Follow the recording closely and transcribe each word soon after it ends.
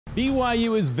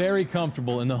BYU is very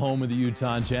comfortable in the home of the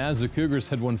Utah Jazz. The Cougars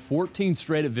had won 14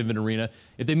 straight at Vivint Arena.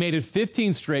 If they made it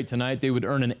 15 straight tonight, they would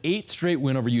earn an 8th straight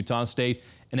win over Utah State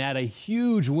and add a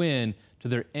huge win to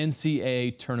their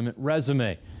NCAA tournament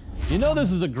resume. You know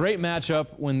this is a great matchup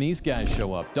when these guys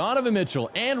show up. Donovan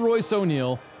Mitchell and Royce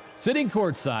O'Neal sitting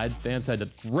courtside. Fans had a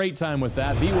great time with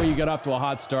that. BYU got off to a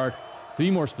hot start. To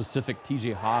be more specific,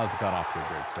 TJ Haws got off to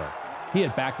a great start. He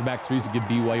had back-to-back threes to give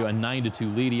BYU a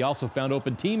 9-2 lead. He also found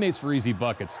open teammates for easy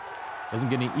buckets. Doesn't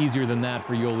get any easier than that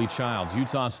for Yoeli Childs.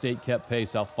 Utah State kept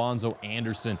pace. Alphonso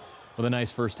Anderson with a nice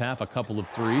first half, a couple of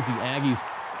threes. The Aggies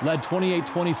led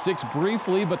 28-26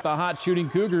 briefly, but the hot shooting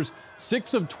Cougars,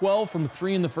 6 of 12 from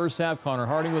 3 in the first half. Connor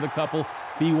Harding with a couple.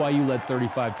 BYU led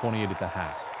 35-28 at the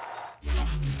half.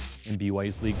 And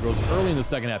BYU's lead grows early in the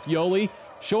second half. Yoeli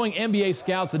showing NBA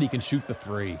scouts that he can shoot the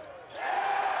three.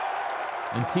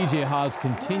 And TJ Haws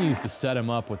continues to set him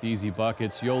up with easy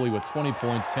buckets. Yoeli with 20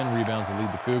 points, 10 rebounds to lead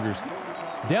the Cougars.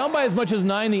 Down by as much as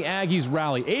 9, the Aggies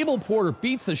rally. Abel Porter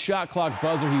beats the shot clock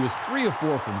buzzer. He was 3 of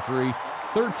 4 from 3,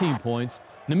 13 points.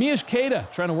 Neemias Queta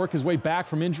trying to work his way back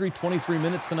from injury, 23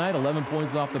 minutes tonight, 11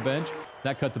 points off the bench.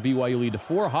 That cut the BYU lead to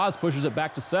 4. Haws pushes it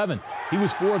back to 7. He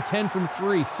was 4 of 10 from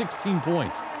 3, 16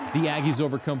 points. The Aggies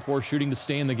overcome poor shooting to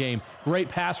stay in the game. Great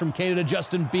pass from Queta to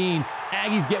Justin Bean.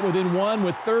 Aggies get within 1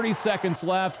 with 30 seconds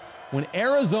left when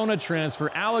Arizona transfer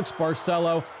Alex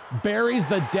Barcello buries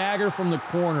the dagger from the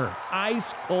corner.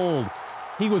 Ice cold.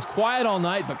 He was quiet all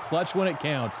night, but clutch when it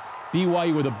counts.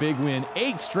 BYU with a big win,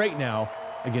 8 straight now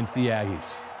against the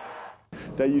Aggies.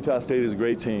 That Utah State is a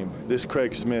great team. This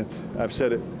Craig Smith, I've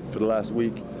said it for the last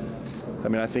week. I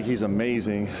mean, I think he's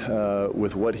amazing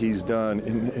with what he's done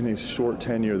in his short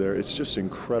tenure there. It's just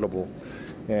incredible.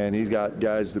 And he's got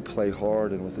guys that play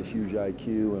hard and with a huge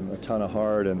IQ and a ton of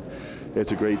heart, and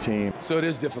it's a great team. So it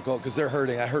is difficult because they're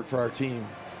hurting. I hurt for our team.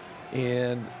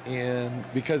 And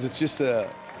because it's just you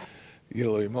get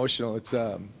a little emotional. It's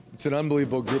an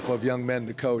unbelievable group of young men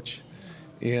to coach.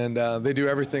 And they do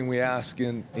everything we ask,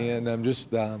 and I'm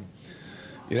just, you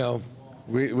know,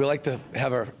 we like to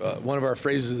have our one of our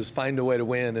phrases is find a way to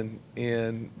win,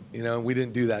 and you know, we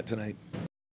didn't do that tonight.